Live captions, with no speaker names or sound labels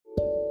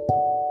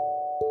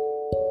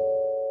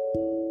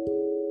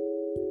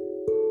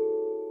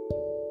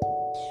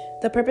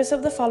The purpose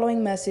of the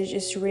following message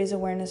is to raise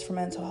awareness for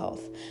mental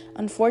health.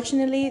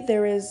 Unfortunately,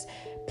 there is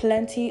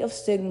plenty of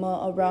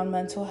stigma around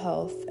mental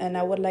health, and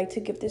I would like to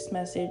give this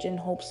message in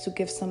hopes to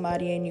give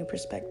somebody a new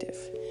perspective.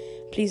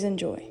 Please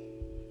enjoy.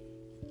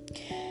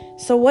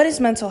 So what is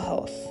mental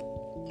health?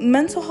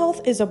 Mental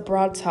health is a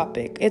broad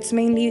topic. It's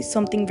mainly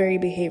something very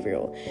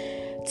behavioral.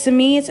 To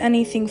me, it's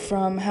anything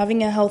from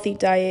having a healthy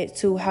diet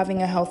to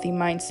having a healthy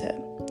mindset.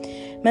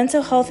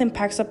 Mental health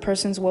impacts a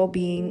person's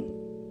well-being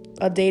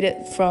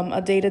from a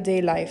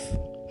day-to-day life.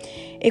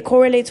 It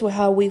correlates with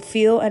how we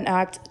feel and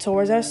act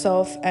towards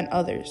ourselves and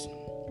others.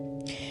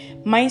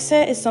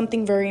 Mindset is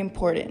something very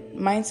important.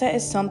 Mindset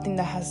is something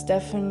that has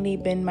definitely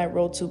been my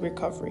road to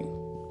recovery.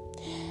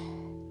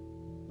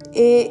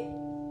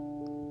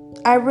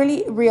 I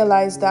really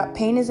realized that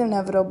pain is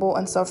inevitable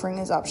and suffering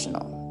is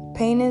optional.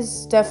 Pain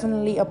is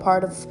definitely a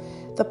part of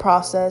the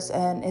process,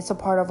 and it's a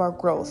part of our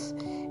growth.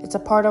 It's a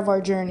part of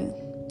our journey.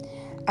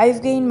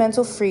 I've gained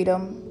mental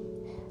freedom.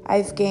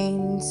 I've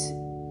gained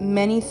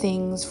many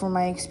things from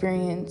my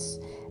experience,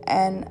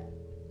 and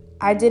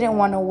I didn't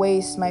want to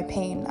waste my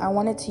pain. I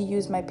wanted to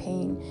use my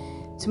pain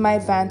to my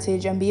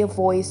advantage and be a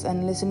voice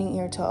and listening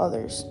ear to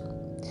others.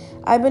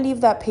 I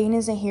believe that pain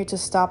isn't here to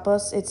stop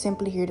us. It's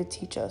simply here to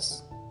teach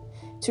us,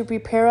 to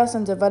prepare us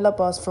and develop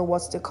us for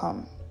what's to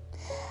come.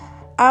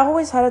 I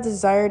always had a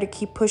desire to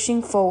keep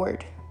pushing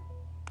forward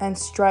and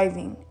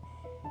striving.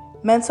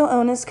 Mental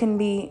illness can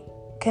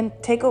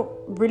take a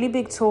really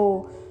big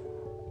toll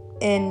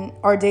in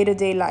our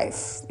day-to-day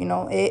life.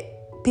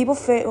 People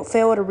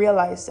fail to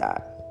realize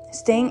that.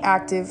 Staying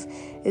active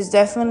is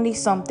definitely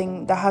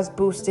something that has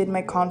boosted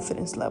my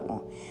confidence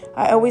level.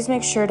 I always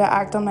make sure to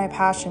act on my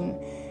passion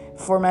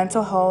for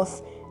mental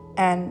health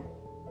and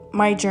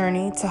my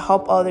journey to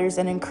help others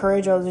and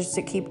encourage others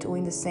to keep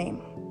doing the same.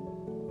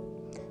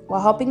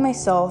 While helping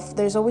myself,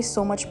 there's always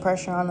so much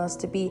pressure on us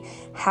to be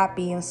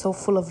happy and so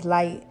full of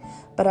light.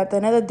 But at the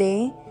end of the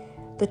day,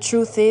 the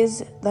truth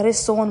is that is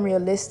so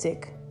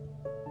unrealistic.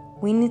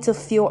 We need to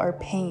feel our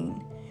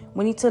pain.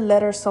 We need to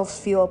let ourselves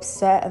feel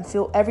upset and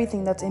feel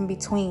everything that's in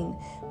between,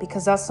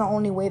 because that's the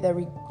only way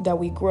that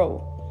we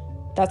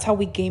grow. That's how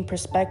we gain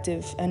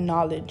perspective and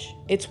knowledge.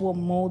 It's what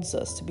molds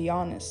us, to be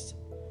honest.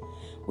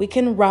 We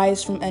can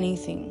rise from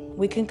anything.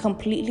 We can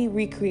completely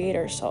recreate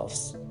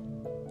ourselves.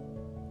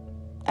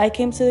 I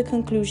came to the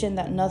conclusion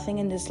that nothing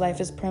in this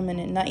life is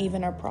permanent, not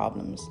even our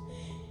problems.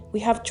 We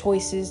have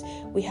choices,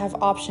 we have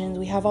options,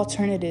 we have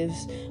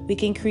alternatives. We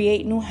can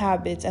create new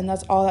habits, and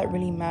that's all that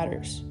really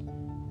matters.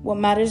 What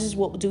matters is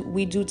what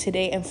we do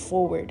today and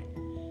forward.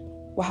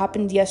 What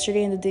happened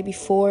yesterday and the day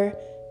before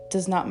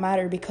does not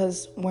matter,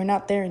 because we're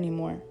not there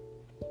anymore.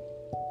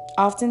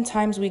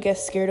 Oftentimes we get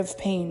scared of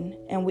pain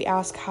and we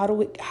ask, how do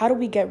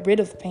we get rid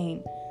of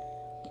pain?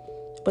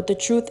 But the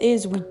truth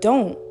is we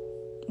don't.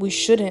 We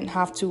shouldn't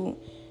have to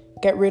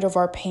get rid of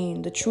our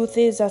pain. The truth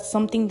is that's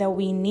something that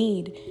we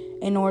need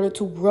in order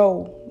to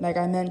grow, like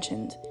I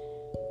mentioned.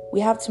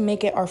 We have to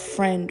make it our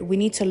friend. We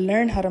need to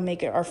learn how to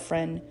make it our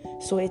friend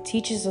so it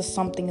teaches us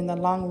something in the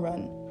long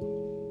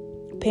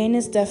run. Pain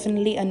is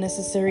definitely a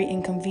necessary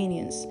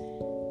inconvenience.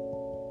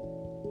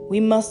 We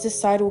must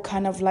decide what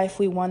kind of life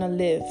we want to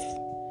live.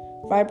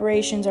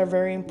 Vibrations are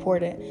very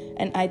important,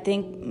 and I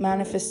think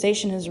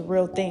manifestation is a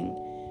real thing.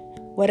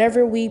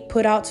 Whatever we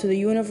put out to the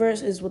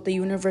universe is what the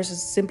universe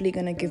is simply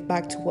going to give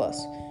back to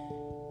us.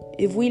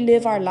 If we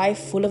live our life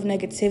full of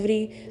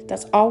negativity,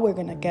 that's all we're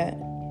going to get.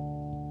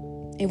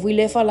 If we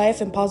live our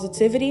life in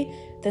positivity,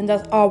 then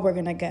that's all we're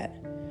going to get.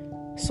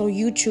 So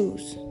you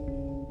choose.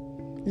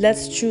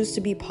 Let's choose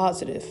to be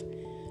positive.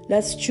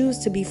 Let's choose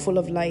to be full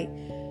of light.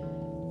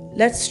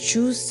 Let's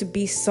choose to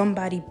be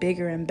somebody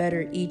bigger and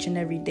better each and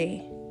every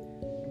day.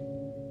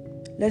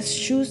 Let's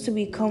choose to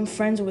become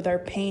friends with our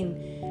pain,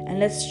 and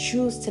let's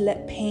choose to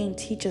let pain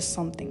teach us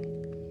something.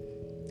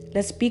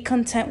 Let's be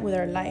content with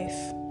our life.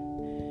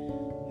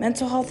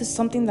 Mental health is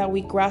something that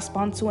we grasp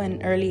onto at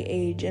an early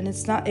age, and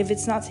if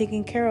it's not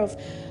taken care of,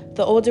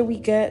 the older we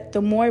get,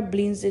 the more it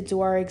bleeds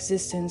into our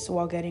existence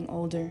while getting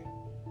older.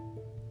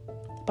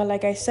 But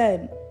like I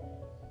said,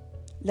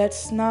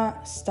 let's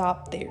not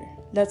stop there.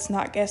 Let's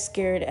not get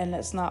scared, and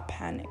let's not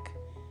panic.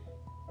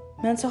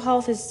 Mental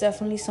health is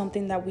definitely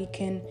something that we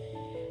can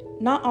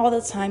not all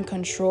the time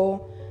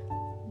control,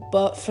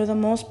 but for the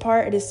most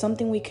part, it is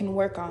something we can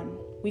work on.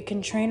 We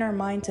can train our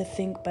mind to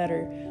think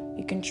better.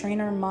 We can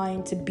train our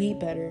mind to be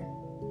better.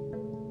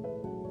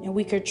 And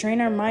we could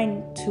train our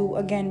mind to,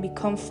 again,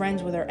 become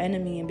friends with our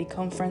enemy and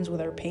become friends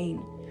with our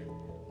pain.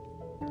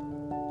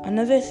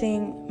 Another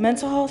thing,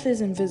 mental health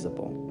is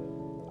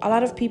invisible. A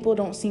lot of people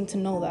don't seem to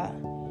know that.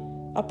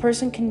 A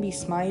person can be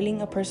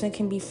smiling, a person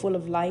can be full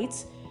of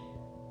light,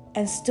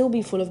 and still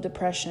be full of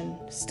depression,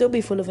 still be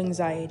full of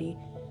anxiety,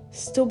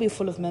 still be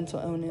full of mental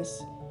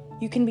illness.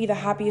 You can be the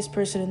happiest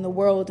person in the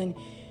world, and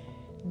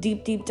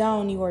deep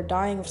down you are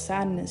dying of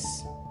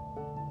sadness.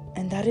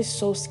 And that is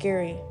so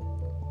scary.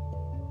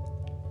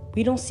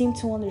 We don't seem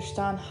to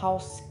understand how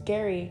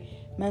scary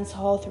mental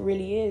health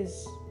really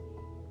is,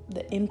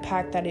 the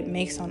impact that it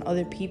makes on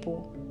other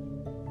people.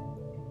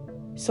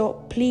 So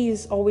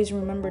please always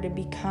remember to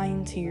be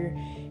kind to your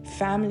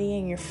family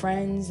and your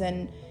friends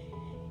and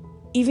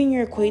even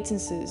your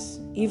acquaintances,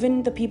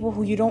 even the people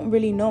who you don't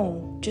really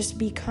know. Just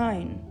be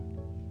kind.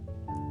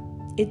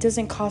 It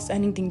doesn't cost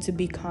anything to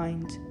be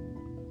kind.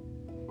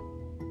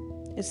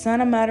 It's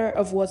not a matter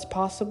of what's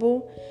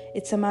possible,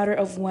 it's a matter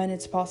of when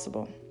it's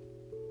possible.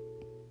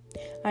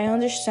 I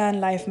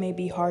understand life may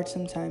be hard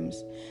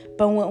sometimes,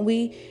 but when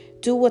we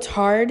do what's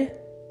hard,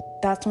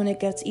 that's when it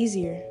gets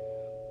easier.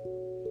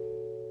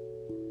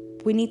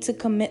 We need to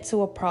commit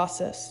to a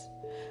process.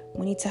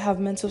 We need to have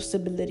mental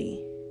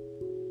stability.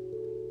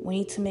 We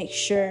need to make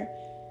sure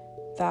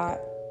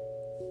that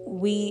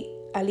we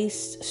at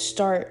least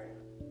start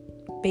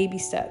baby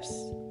steps.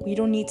 We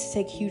don't need to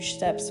take huge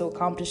steps to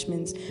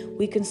accomplishments.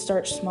 We can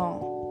start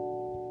small.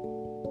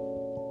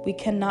 We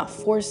cannot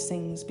force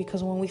things,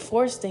 because when we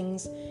force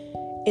things,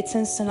 it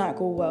tends to not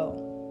go well.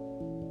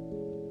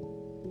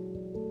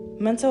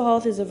 Mental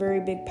health is a very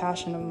big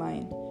passion of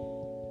mine.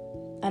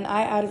 And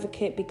I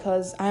advocate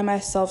because I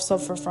myself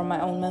suffer from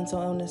my own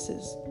mental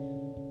illnesses.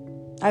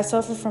 I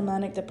suffer from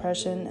manic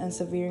depression and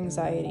severe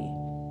anxiety,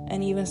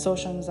 and even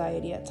social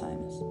anxiety at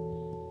times.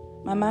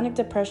 My manic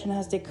depression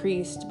has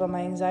decreased, but my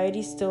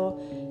anxiety still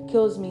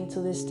kills me to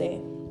this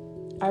day.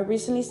 I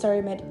recently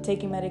started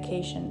taking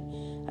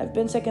medication. I've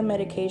been taking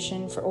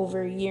medication for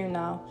over a year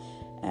now,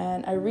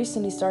 and I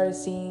recently started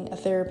seeing a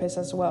therapist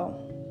as well.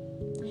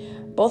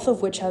 Both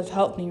of which have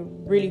helped me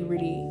really,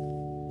 really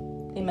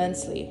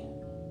immensely.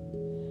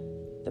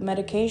 The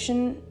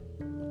medication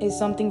is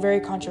something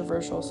very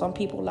controversial. Some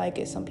people like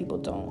it, some people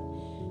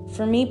don't.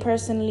 For me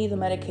personally, the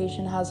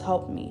medication has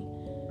helped me.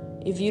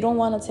 If you don't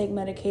want to take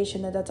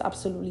medication, then that's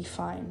absolutely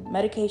fine.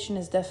 Medication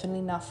is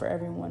definitely not for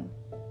everyone,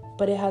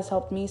 but it has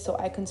helped me, so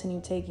I continue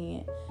taking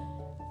it.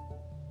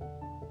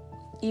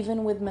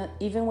 Even with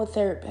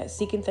therapists,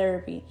 seeking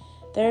therapy.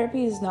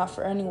 Therapy is not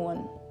for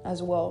anyone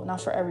as well, not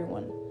for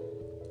everyone.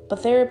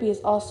 But therapy is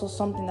also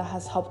something that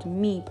has helped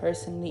me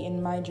personally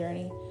in my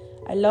journey.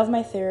 I love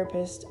my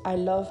therapist. I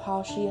love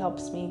how she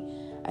helps me.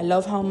 I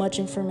love how much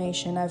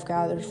information I've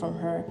gathered from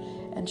her.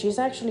 And she's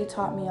actually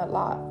taught me a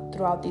lot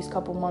throughout these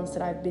couple months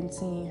that I've been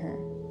seeing her.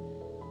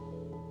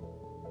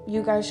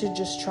 You guys should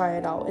just try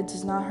it out. It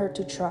does not hurt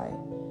to try.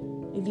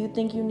 If you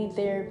think you need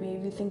therapy,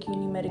 if you think you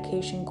need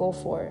medication, go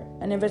for it.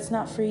 And if it's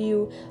not for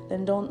you,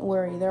 then don't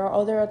worry. There are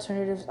other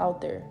alternatives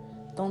out there.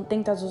 Don't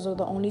think that those are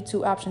the only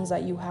two options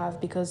that you have,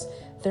 because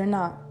they're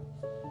not.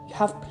 You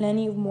have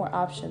plenty of more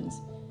options.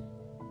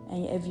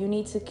 And if you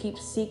need to keep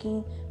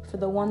seeking for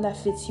the one that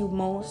fits you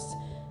most,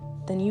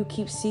 then you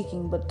keep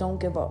seeking, but don't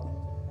give up.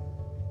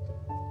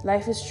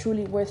 Life is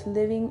truly worth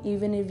living,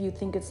 even if you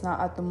think it's not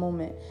at the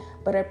moment.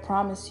 But I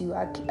promise you,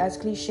 as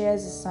cliche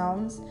as it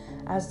sounds,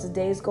 as the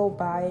days go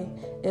by,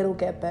 it'll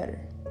get better.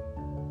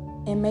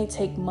 It may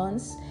take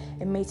months,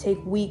 it may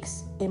take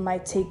weeks, it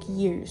might take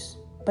years,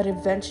 but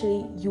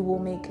eventually you will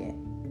make it.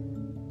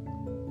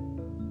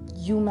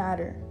 You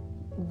matter.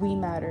 We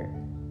matter.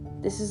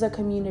 This is a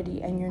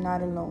community and you're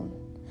not alone.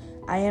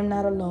 I am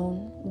not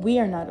alone. We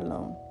are not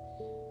alone.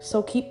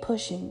 So keep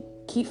pushing,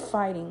 keep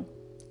fighting,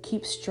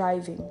 keep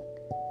striving.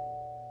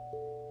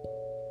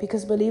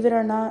 Because believe it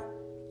or not,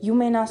 you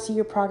may not see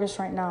your progress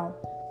right now,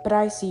 but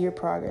I see your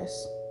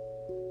progress.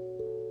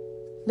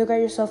 Look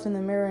at yourself in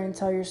the mirror and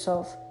tell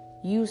yourself,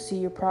 you see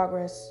your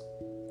progress.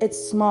 It's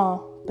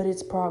small, but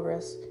it's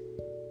progress.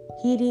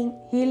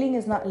 Healing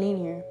is not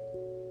linear.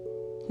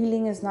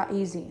 Healing is not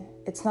easy.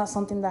 It's not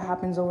something that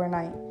happens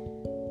overnight.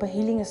 But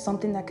healing is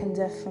something that can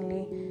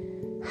definitely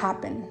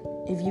happen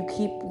if you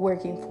keep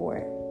working for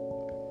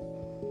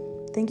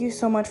it. Thank you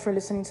so much for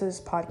listening to this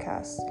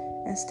podcast,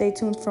 and stay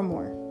tuned for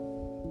more.